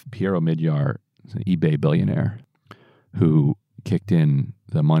it, Piero Midyar is an eBay billionaire who kicked in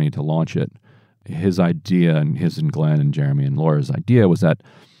the money to launch it. His idea, and his and Glenn and Jeremy and Laura's idea, was that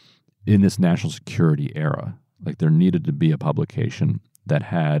in this national security era, like there needed to be a publication that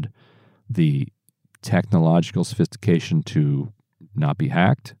had the technological sophistication to not be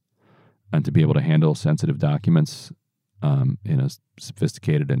hacked and to be able to handle sensitive documents in a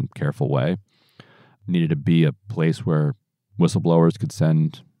sophisticated and careful way. Needed to be a place where whistleblowers could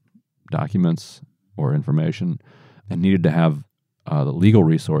send documents or information, and needed to have the legal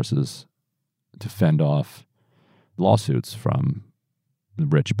resources to fend off lawsuits from the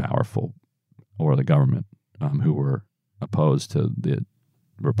rich, powerful or the government who were opposed to the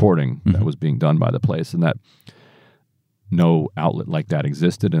reporting that was being done by the place, and that no outlet like that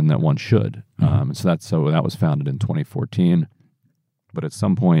existed, and that one should. So that was founded in 2014. But at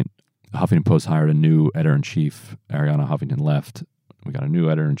some point, Huffington Post hired a new editor-in-chief. Arianna Huffington left. We got a new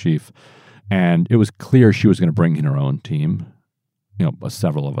editor-in-chief. And it was clear she was going to bring in her own team. But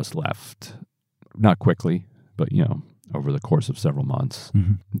several of us left. Not quickly, but, over the course of several months.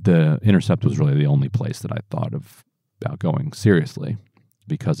 The Intercept was really the only place that I thought about going seriously,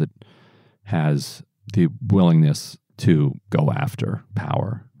 because it has the willingness to go after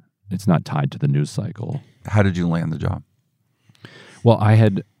power. It's not tied to the news cycle. How did you land the job? Well, I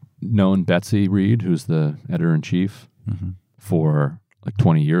had known Betsy Reed, who's the editor-in-chief, for like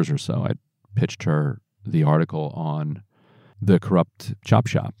 20 years or so. I pitched her the article on the corrupt chop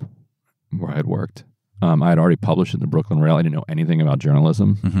shop where I had worked. I had already published it in the Brooklyn Rail. I didn't know anything about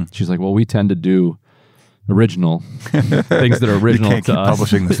journalism. She's like, well, we tend to do original things that are original you can't to keep us.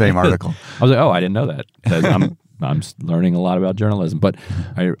 Publishing the same article. I was like, oh, I didn't know that. I'm learning a lot about journalism. But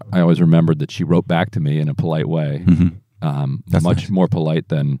I always remembered that she wrote back to me in a polite way, much nice. more polite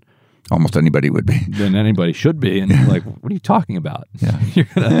than almost anybody would be. Than anybody should be. And like, what are you talking about? Yeah.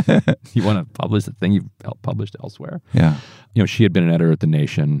 You want to publish the thing you've published elsewhere? Yeah. She had been an editor at The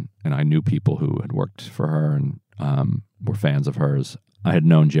Nation, and I knew people who had worked for her and were fans of hers. I had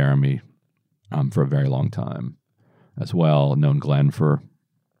known Jeremy for a very long time as well, known Glenn for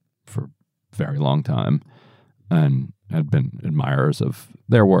a very long time, and had been admirers of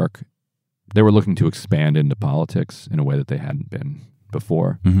their work. They were looking to expand into politics in a way that they hadn't been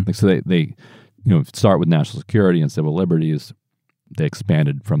before. So they start with national security and civil liberties. They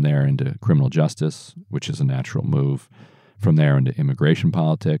expanded from there into criminal justice, which is a natural move. From there into immigration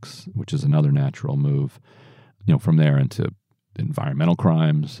politics, which is another natural move. From there into environmental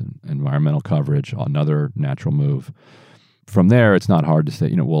crimes and environmental coverage, another natural move. From there, it's not hard to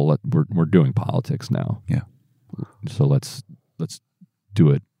say, well, we're doing politics now. Yeah. So let's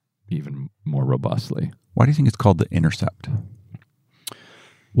do it even more robustly. Why do you think it's called the Intercept?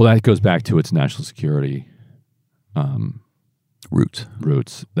 Well, that goes back to its national security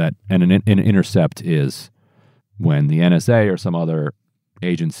roots. That and an intercept is when the NSA or some other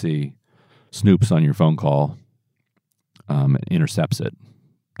agency snoops on your phone call, intercepts it.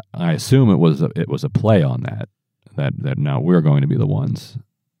 I assume it was a play on that now we're going to be the ones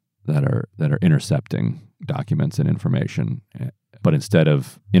that are intercepting documents and information. But instead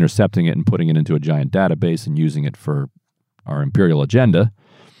of intercepting it and putting it into a giant database and using it for our imperial agenda,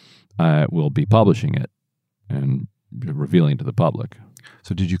 we'll be publishing it and revealing it to the public.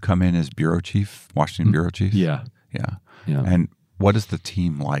 So did you come in as bureau chief, Washington bureau chief? Yeah. And what is the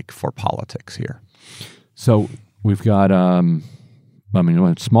team like for politics here? So we've got, a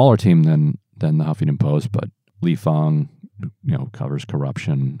smaller team than the Huffington Post, but Lee Fong, covers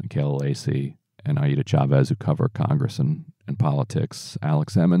corruption, Michaela Lacey, and Aida Chavez, who cover Congress and politics.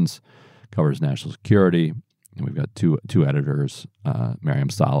 Alex Emmons covers national security. And we've got two editors, Miriam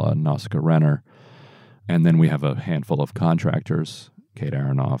Sala and Nausicaa Renner. And then we have a handful of contractors, Kate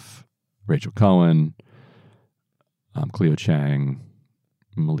Aronoff, Rachel Cohen, Cleo Chang,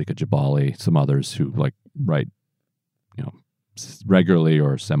 Malika Jabali, some others who write, regularly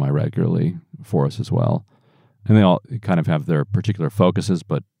or semi-regularly for us as well. And they all kind of have their particular focuses,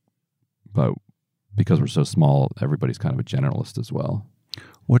 but because we're so small, everybody's kind of a generalist as well.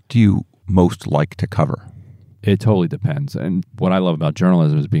 What do you most like to cover? It totally depends. And what I love about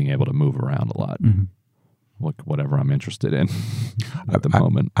journalism is being able to move around a lot. Whatever I'm interested in at the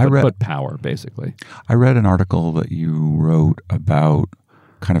moment. But power, basically. I read an article that you wrote about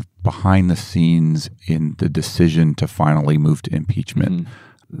kind of behind the scenes in the decision to finally move to impeachment.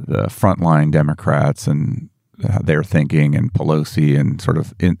 The frontline Democrats and their thinking, and Pelosi, and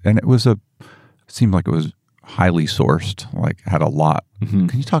and it seemed like it was highly sourced, had a lot. Can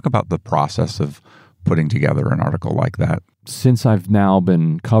you talk about the process of putting together an article like that? Since I've now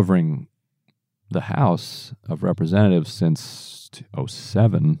been covering the House of Representatives since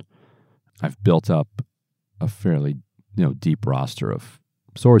 2007, I've built up a fairly deep roster of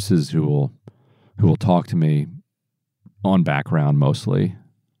sources who will talk to me on background mostly,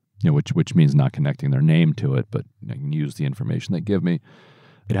 which means not connecting their name to it, but I can use the information they give me.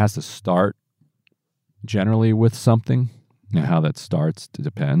 It has to start generally with something. How that starts, it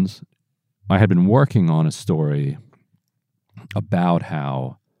depends. I had been working on a story about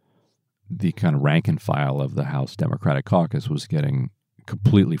how the kind of rank and file of the House Democratic Caucus was getting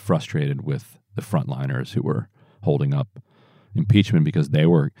completely frustrated with the frontliners who were holding up impeachment because they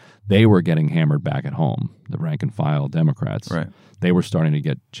were getting hammered back at home. The rank and file Democrats, right? They were starting to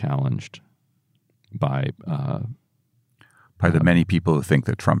get challenged by the many people who think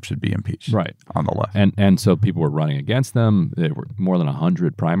that Trump should be impeached, right, on the left. And so people were running against them. There were more than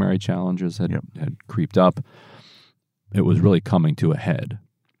 100 primary challenges had creeped up. It was really coming to a head.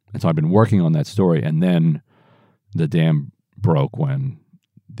 And so I've been working on that story, and then the dam broke when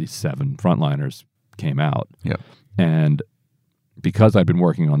the 7 frontliners came out. Yep. And because I'd been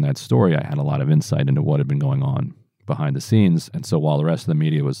working on that story, I had a lot of insight into what had been going on behind the scenes. And so while the rest of the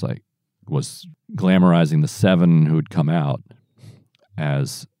media was glamorizing the 7 who'd come out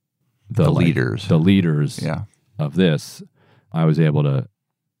as the leaders of this, I was able to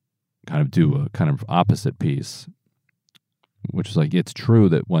kind of do a kind of opposite piece, which is like, it's true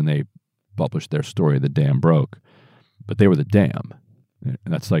that when they published their story, the dam broke, but they were the dam. And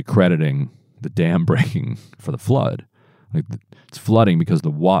that's like crediting the dam breaking for the flood. Like, it's flooding because the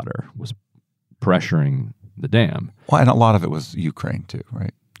water was pressuring the dam. Well, and a lot of it was Ukraine too,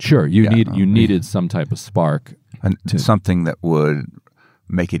 right? Sure, you needed some type of spark, and something that would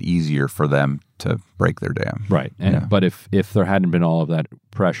make it easier for them to break their dam. Right. But if there hadn't been all of that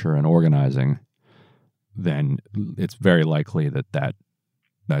pressure and organizing, then it's very likely that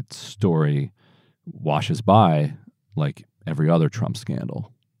story washes by like every other Trump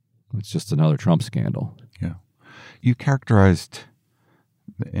scandal. It's just another Trump scandal. Yeah. You characterized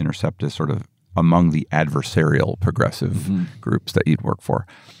the Intercept as sort of among the adversarial progressive groups that you'd work for.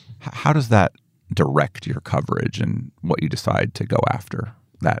 How does that direct your coverage and what you decide to go after,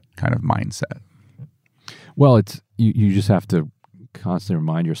 that kind of mindset? Well, it's you just have to constantly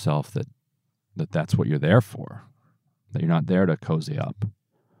remind yourself that that's what you're there for, that you're not there to cozy up,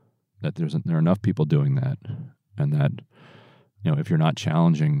 that there are enough people doing that, and that, if you're not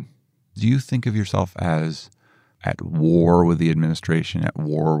challenging. Do you think of yourself as at war with the administration, at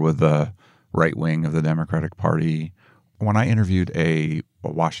war with the right wing of the Democratic Party? When I interviewed a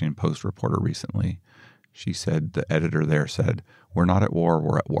Washington Post reporter recently, she said, the editor there said, "We're not at war,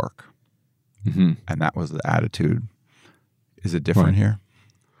 we're at work." Mm-hmm. And that was the attitude. Is it different here?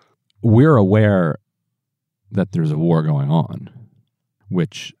 We're aware that there's a war going on,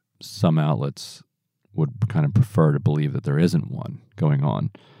 which some outlets would kind of prefer to believe that there isn't one going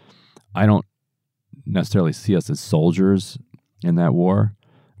on. I don't necessarily see us as soldiers in that war.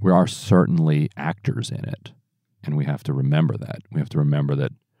 We are certainly actors in it, and we have to remember that. We have to remember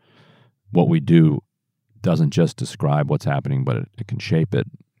that what we do doesn't just describe what's happening, but it can shape it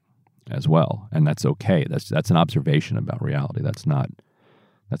as well, and that's okay. That's an observation about reality. That's not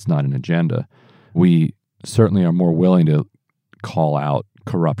an agenda. We certainly are more willing to call out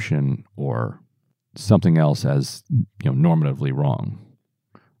corruption or something else as normatively wrong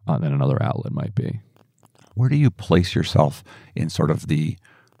than another outlet might be. Where do you place yourself in sort of the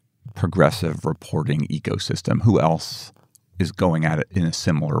progressive reporting ecosystem? Who else is going at it in a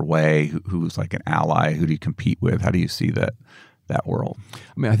similar way? Who's like an ally? Who do you compete with? How do you see that world?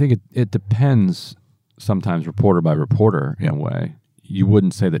 I mean, I think it depends sometimes reporter by reporter in a way. You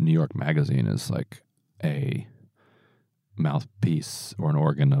wouldn't say that New York Magazine is like a mouthpiece or an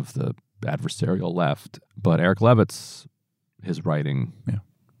organ of the adversarial left, but Eric Levitt's, his writing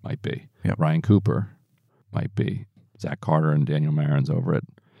might be. Yep. Ryan Cooper might be. Zach Carter and Daniel Marin's over at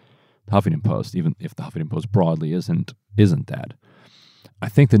the Huffington Post, even if the Huffington Post broadly isn't that. I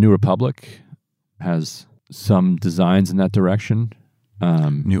think the New Republic has some designs in that direction.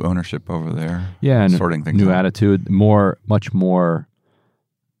 New ownership over there. Yeah, and sorting things new out. attitude, much more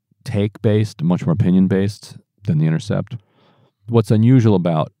take-based, much more opinion-based than the Intercept. What's unusual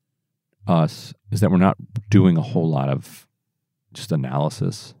about us is that we're not doing a whole lot of just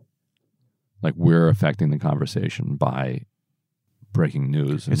analysis. Like, we're affecting the conversation by breaking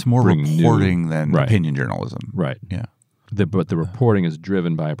news. It's more reporting than opinion journalism. Right. Yeah. But the reporting is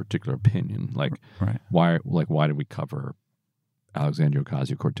driven by a particular opinion. Like, why did we cover Alexandria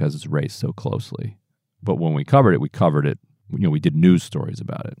Ocasio-Cortez's race so closely? But when we covered it, we did news stories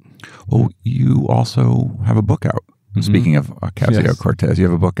about it. Well, you also have a book out. Mm-hmm. Speaking of Ocasio-Cortez, you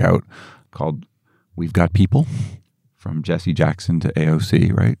have a book out called "We've Got People," from Jesse Jackson to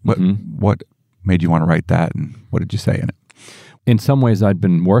AOC, right? What made you want to write that, and what did you say in it? In some ways, I'd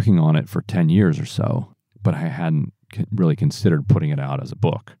been working on it for 10 years or so, but I hadn't really considered putting it out as a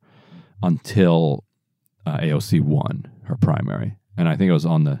book until AOC won her primary. And I think it was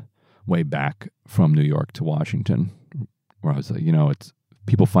on the way back from New York to Washington where I was like, it's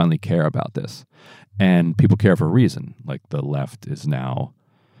people finally care about this. And people care for a reason. Like, the left is now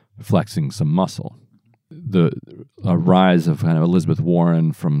flexing some muscle. The rise of kind of Elizabeth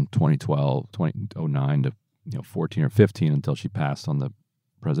Warren from 2009 to 14 or 15 until she passed on the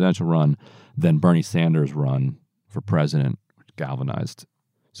presidential run, then Bernie Sanders' run for president, which galvanized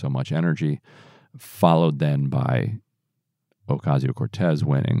so much energy. followed then by Ocasio-Cortez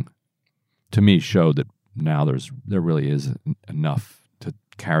winning, to me showed that now there really is enough to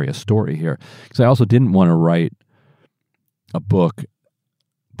carry a story here. Because I also didn't want to write a book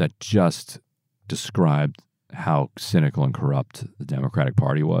that just described how cynical and corrupt the Democratic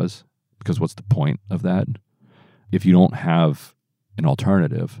Party was. Because what's the point of that? If you don't have an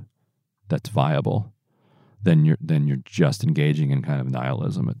alternative that's viable, then you're just engaging in kind of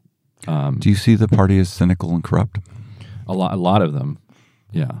nihilism. Do you see the party as cynical and corrupt? A lot of them,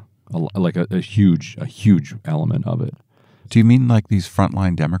 yeah, like a huge element of it. Do you mean like these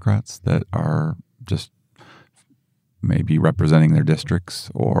frontline Democrats that are just maybe representing their districts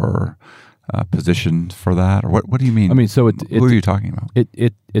or positioned for that, or what do you mean? I mean, so who are you talking about?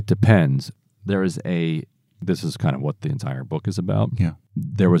 It depends. This is kind of what the entire book is about. Yeah,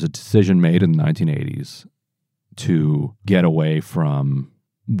 there was a decision made in the 1980s to get away from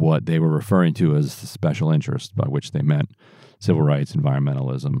what they were referring to as the special interest, by which they meant civil rights,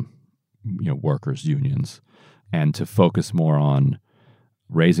 environmentalism, workers' unions, and to focus more on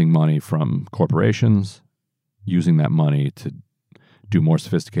raising money from corporations, using that money to do more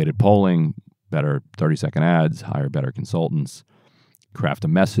sophisticated polling, better 30-second ads, hire better consultants, craft a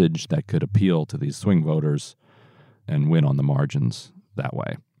message that could appeal to these swing voters and win on the margins that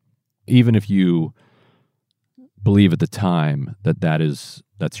way. Even if you believe at the time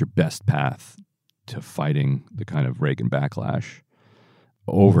that's your best path to fighting the kind of Reagan backlash,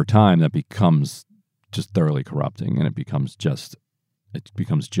 over time that becomes just thoroughly corrupting, and it becomes just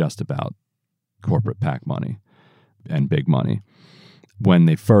about corporate PAC money and big money. When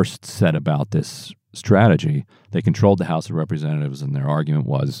they first set about this strategy, they controlled the House of Representatives, and their argument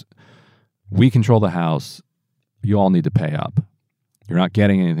was, we control the House, you all need to pay up. You're not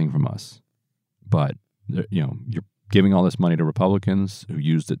getting anything from us, but you're giving all this money to Republicans who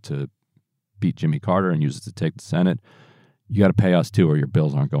used it to beat Jimmy Carter and used it to take the Senate. You got to pay us too, or your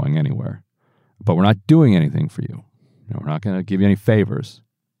bills aren't going anywhere. But we're not doing anything for you. We're not going to give you any favors,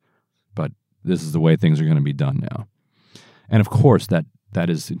 but this is the way things are going to be done now. And of course, that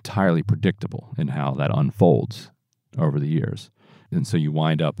is entirely predictable in how that unfolds over the years. And so you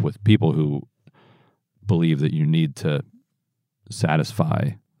wind up with people who believe that you need to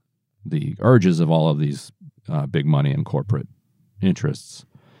satisfy the urges of all of these big money and corporate interests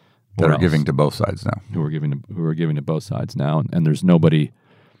that are giving to both sides now. Who are giving to both sides now, and there's nobody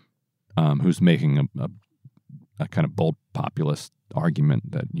who's making a kind of bold populist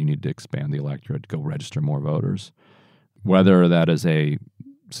argument that you need to expand the electorate, go register more voters. Whether that is a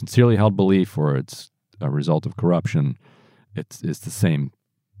sincerely held belief or it's a result of corruption, it's the same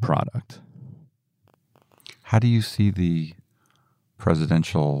product. How do you see the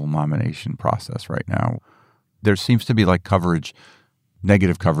presidential nomination process right now? There seems to be like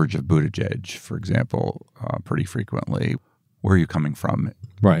negative coverage of Buttigieg, for example, pretty frequently. Where are you coming from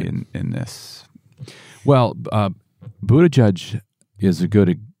in this? Well, Buttigieg is a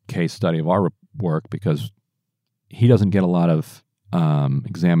good case study of our work because he doesn't get a lot of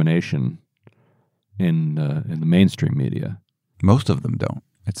examination in the mainstream media. Most of them don't,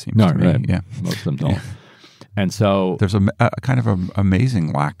 it seems to me. Right. Yeah. Most of them don't. And so there's a kind of an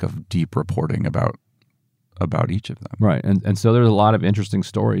amazing lack of deep reporting about each of them. Right. And so there's a lot of interesting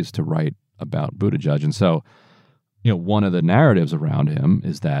stories to write about Buttigieg. And so, one of the narratives around him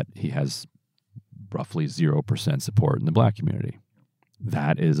is that he has roughly 0% support in the black community.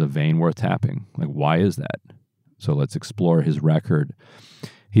 That is a vein worth tapping. Like, why is that? So let's explore his record.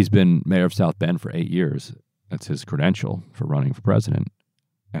 He's been mayor of South Bend for 8 years. That's his credential for running for president.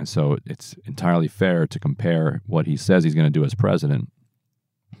 And so it's entirely fair to compare what he says he's going to do as president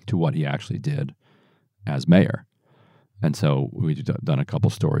to what he actually did as mayor. And so we've done a couple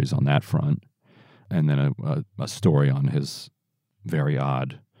stories on that front, and then a story on his very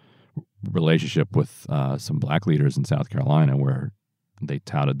odd relationship with some black leaders in South Carolina, where they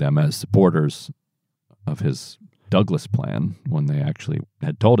touted them as supporters of his Douglas plan when they actually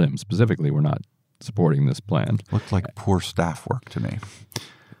had told him specifically, we're not supporting this plan. Looked like poor staff work to me.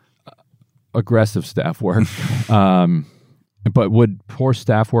 Aggressive staff work. But would poor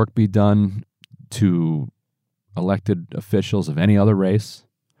staff work be done to elected officials of any other race?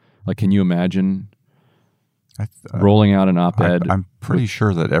 Like, can you imagine rolling out an op-ed? I'm pretty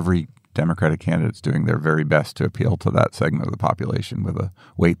sure that every Democratic candidate is doing their very best to appeal to that segment of the population with a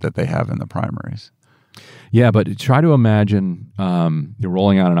weight that they have in the primaries. Yeah, but try to imagine you're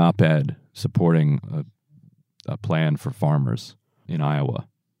rolling out an op-ed supporting a plan for farmers in Iowa,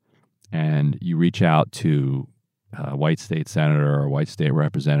 and you reach out to a white state senator or white state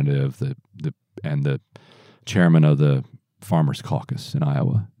representative, and the chairman of the Farmers Caucus in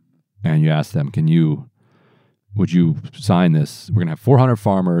Iowa, and you ask them, would you sign this? We're going to have 400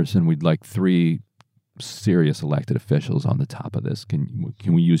 farmers, and we'd like 3 serious elected officials on the top of this. Can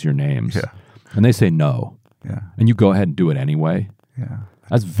we use your names? Yeah. And they say no. Yeah. And you go ahead and do it anyway. Yeah.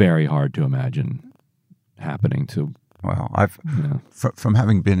 That's very hard to imagine happening to. Well, from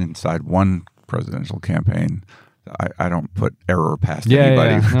having been inside one presidential campaign, I don't put error past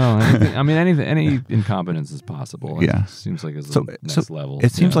anybody. Yeah. No, any incompetence is possible. Yeah. It seems like it's the next level.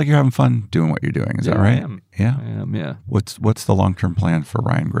 It seems like you're having fun doing what you're doing. Is that right? I am. Yeah. I am, yeah. What's the long-term plan for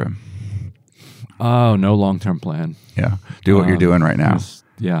Ryan Grimm? Oh, no long-term plan. Yeah. Do what you're doing right now.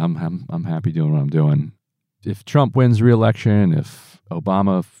 I'm happy doing what I'm doing. If Trump wins re-election, if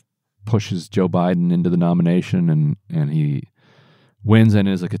Obama pushes Joe Biden into the nomination and he wins and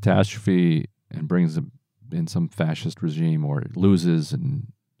is a catastrophe and brings in some fascist regime, or loses and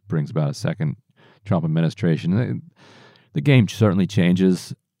brings about a second Trump administration, the game certainly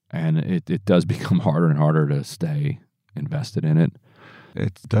changes, and it does become harder and harder to stay invested in it.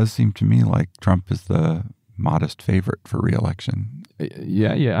 It does seem to me like Trump is the modest favorite for re-election.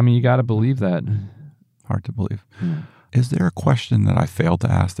 Yeah. You got to believe that. Hard to believe. Yeah. Is there a question that I failed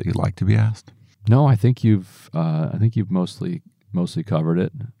to ask that you'd like to be asked? No, I think you've mostly covered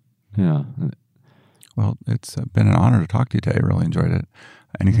it. Yeah. Well, it's been an honor to talk to you today. I really enjoyed it.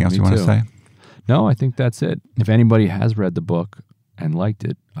 Anything else you want to say? No, I think that's it. If anybody has read the book and liked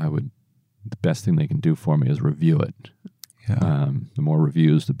it, the best thing they can do for me is review it. Yeah. The more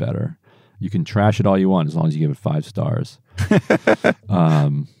reviews, the better. You can trash it all you want as long as you give it 5 stars.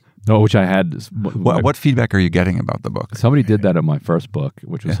 Which I had. What feedback are you getting about the book? Somebody did that at my first book,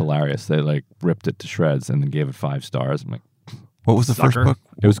 which was hilarious. They ripped it to shreds and then gave it 5 stars. I'm like, what was the first book?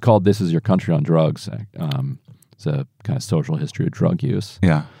 It was called "This Is Your Country on Drugs." It's a kind of social history of drug use.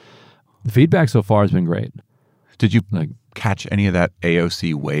 Yeah. The feedback so far has been great. Did you catch any of that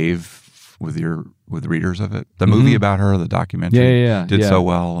AOC wave with readers of it? The movie about her, the documentary, did so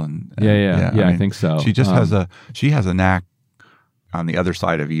well, and I think so. She just has a knack on the other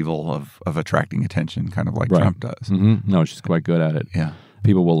side of evil of attracting attention, kind of like Trump does. Mm-hmm. No, she's quite good at it. Yeah,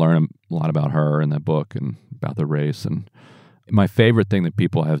 people will learn a lot about her in that book and about the race. And my favorite thing that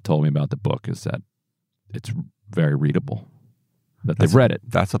people have told me about the book is that it's very readable. That they've read it.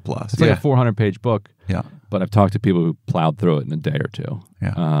 That's a plus. It's like a 400-page book. Yeah. But I've talked to people who plowed through it in a day or two.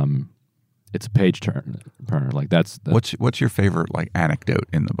 Yeah. It's a page turner. Like that's what's your favorite anecdote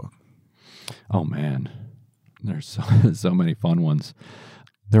in the book? Oh man, there's so many fun ones.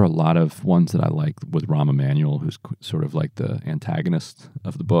 There are a lot of ones that I like with Rahm Emanuel, who's sort of like the antagonist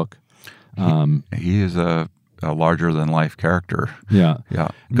of the book. He is a larger than life character. Yeah. Yeah.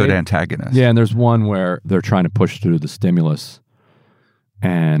 Good antagonist. Yeah. And there's one where they're trying to push through the stimulus,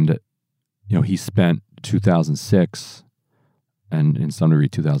 and he spent 2006 and in some degree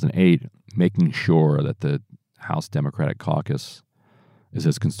 2008 making sure that the House Democratic Caucus is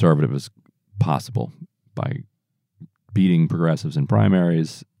as conservative as possible by beating progressives in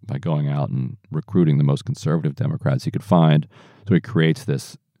primaries, by going out and recruiting the most conservative Democrats he could find. So he creates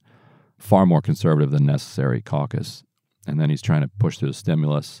this far more conservative than necessary caucus. And then he's trying to push through the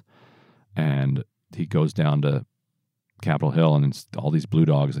stimulus, and he goes down to Capitol Hill, and it's all these blue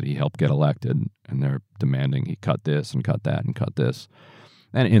dogs that he helped get elected, and they're demanding he cut this and cut that and cut this.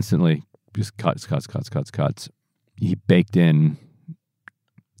 And instantly just cuts. He baked in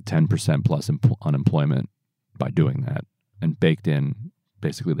 10% plus unemployment by doing that, and baked in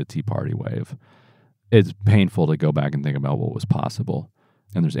basically the Tea Party wave. It's painful to go back and think about what was possible.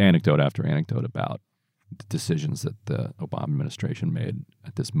 And there's anecdote after anecdote about the decisions that the Obama administration made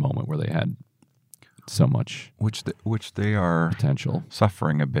at this moment where they had so much which they are potential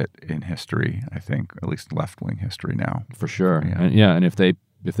suffering a bit in history, I think, at least left-wing history now. For sure. Yeah. And if they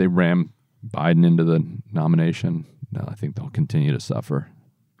ram Biden into the nomination, no, I think they'll continue to suffer.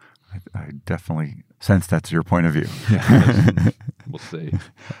 I definitely sense that's your point of view. Yeah, we'll see.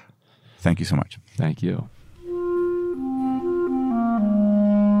 Thank you so much. Thank you.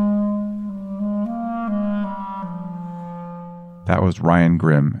 That was Ryan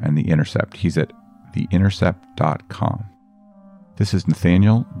Grimm and The Intercept. He's at theintercept.com. This is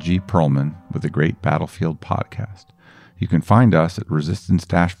Nathaniel G. Pearlman with the Great Battlefield Podcast. You can find us at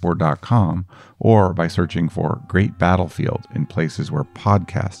resistancedashboard.com or by searching for Great Battlefield in places where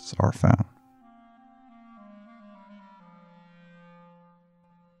podcasts are found.